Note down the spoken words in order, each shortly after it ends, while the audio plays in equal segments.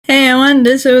everyone,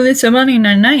 this is Lisa Bunny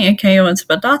 99, aka it's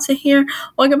Dawson here.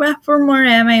 Welcome back for more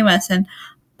anime lesson.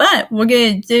 But we're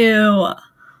gonna do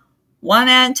one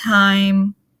at a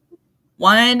time.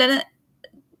 One at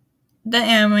the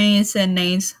animes and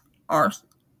names are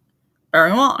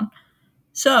very long.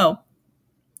 So,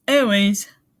 anyways,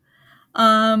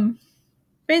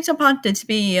 based upon this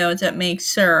video that makes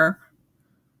sure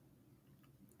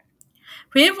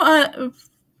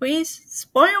please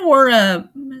spoiler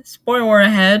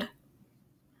ahead.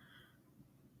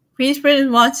 Please finish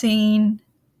watching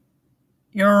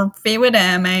your favorite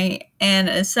anime and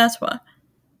etc.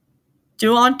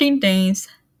 Do haunting things,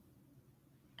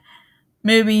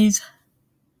 movies,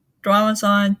 dramas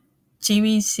on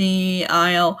TV,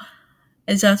 CIL,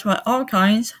 etc. All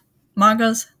kinds,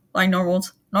 mangas, like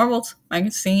novels,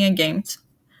 magazine, and games.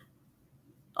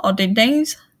 All the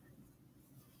things,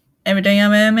 everything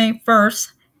on anime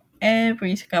first, and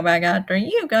please come back after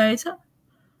you guys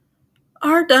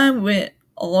are done with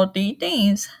all the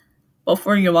things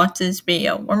before you watch this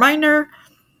video. Reminder,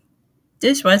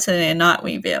 this was a not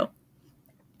review.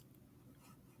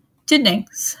 2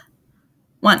 things.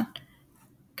 1.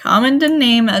 Comment the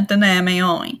name of the anime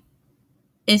only.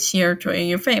 It's your choice,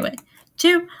 your favorite.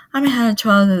 2. I'm gonna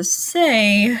try to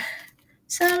say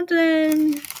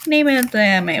something, name of the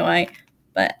anime, right?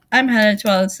 But I'm gonna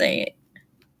try to say it.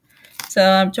 So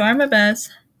I'm trying my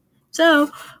best. So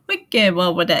we get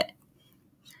well with it.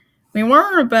 We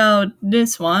learned about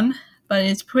this one, but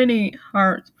it's pretty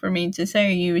hard for me to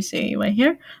say usually right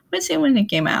here. Let's see when it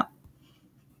came out.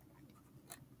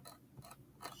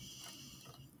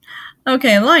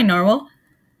 Okay, light novel.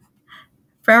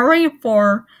 February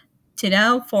 4,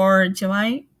 2004,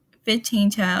 July 15,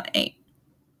 2008.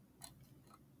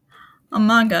 A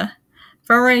manga.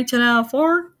 February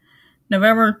 2004,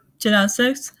 November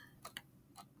 2006.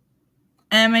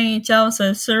 Anime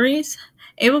Dawson series.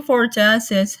 April 4,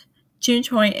 2006, June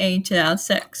 28,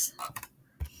 2006.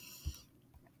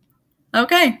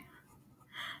 Okay,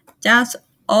 that's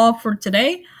all for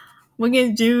today. We're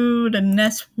gonna do the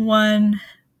next one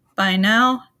by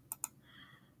now.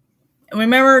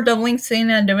 Remember the links in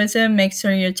the description, make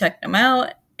sure you check them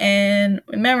out. And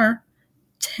remember,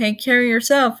 take care of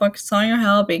yourself, focus on your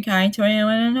health, be kind to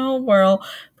anyone in the whole world.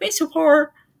 Please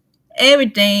support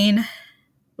everything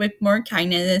with more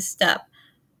kindness and stuff.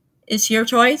 It's your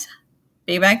choice.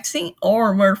 Be vaccine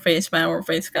or wear face mask or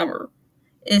face cover.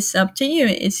 It's up to you.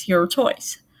 It's your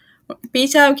choice.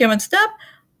 Peace out, give it step.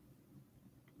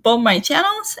 Both my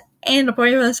channels and the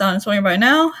playlist on screen by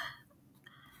now.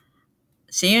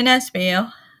 See you next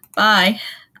video. Bye.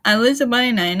 I'm Lisa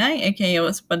Bunny 99,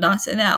 aka Dawson out.